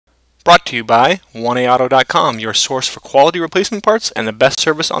Brought to you by 1AAuto.com, your source for quality replacement parts and the best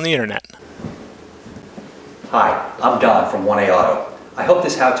service on the internet. Hi, I'm Don from 1A Auto. I hope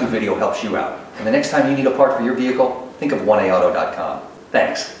this how-to video helps you out. And the next time you need a part for your vehicle, think of 1AAuto.com.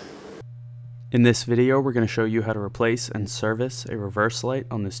 Thanks. In this video, we're going to show you how to replace and service a reverse light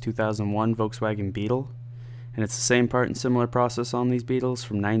on this 2001 Volkswagen Beetle. And it's the same part and similar process on these Beetles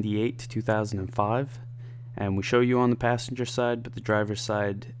from 98 to 2005. And we show you on the passenger side, but the driver's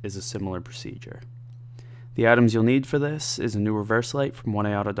side is a similar procedure. The items you'll need for this is a new reverse light from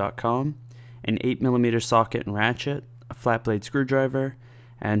 1AAuto.com, an 8mm socket and ratchet, a flat blade screwdriver,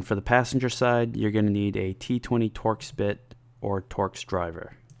 and for the passenger side, you're going to need a T20 Torx bit or Torx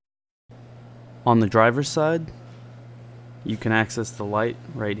driver. On the driver's side, you can access the light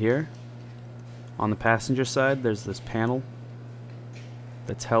right here. On the passenger side, there's this panel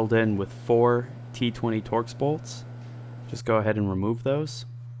that's held in with 4 T20 Torx bolts. Just go ahead and remove those.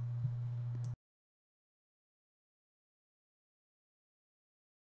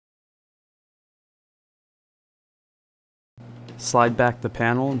 Slide back the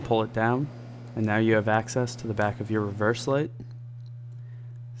panel and pull it down, and now you have access to the back of your reverse light.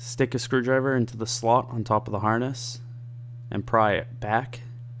 Stick a screwdriver into the slot on top of the harness and pry it back,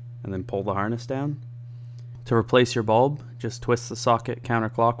 and then pull the harness down. To replace your bulb, just twist the socket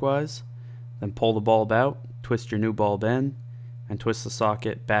counterclockwise, then pull the bulb out, twist your new bulb in, and twist the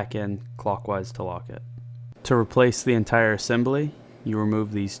socket back in clockwise to lock it. To replace the entire assembly, you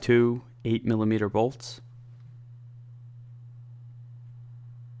remove these 2 8mm bolts.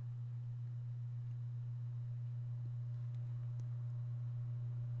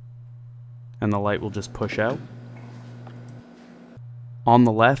 And the light will just push out. On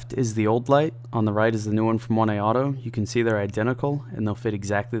the left is the old light, on the right is the new one from 1A Auto. You can see they're identical and they'll fit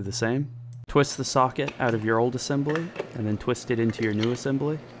exactly the same. Twist the socket out of your old assembly and then twist it into your new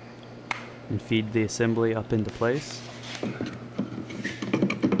assembly and feed the assembly up into place.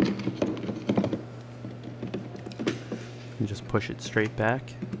 And just push it straight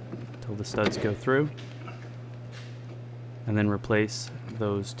back until the studs go through. And then replace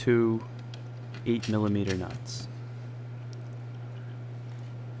those 2 8mm nuts.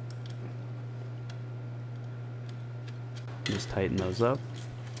 Just tighten those up.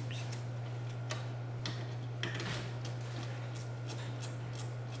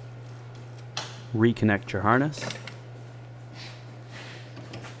 Reconnect your harness.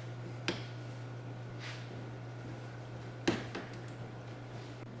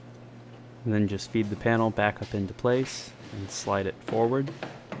 And then just feed the panel back up into place and slide it forward.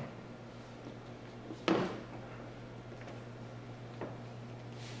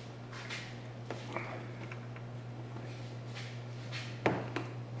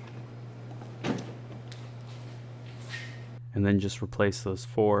 And then just replace those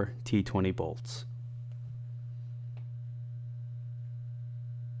 4 T20 bolts.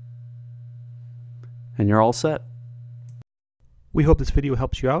 And you're all set. We hope this video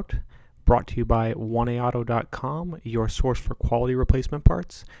helps you out. Brought to you by 1AAuto.com, your source for quality replacement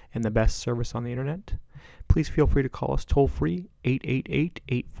parts and the best service on the internet. Please feel free to call us toll free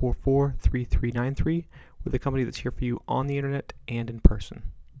 888-844-3393. We're the company that's here for you on the internet and in person.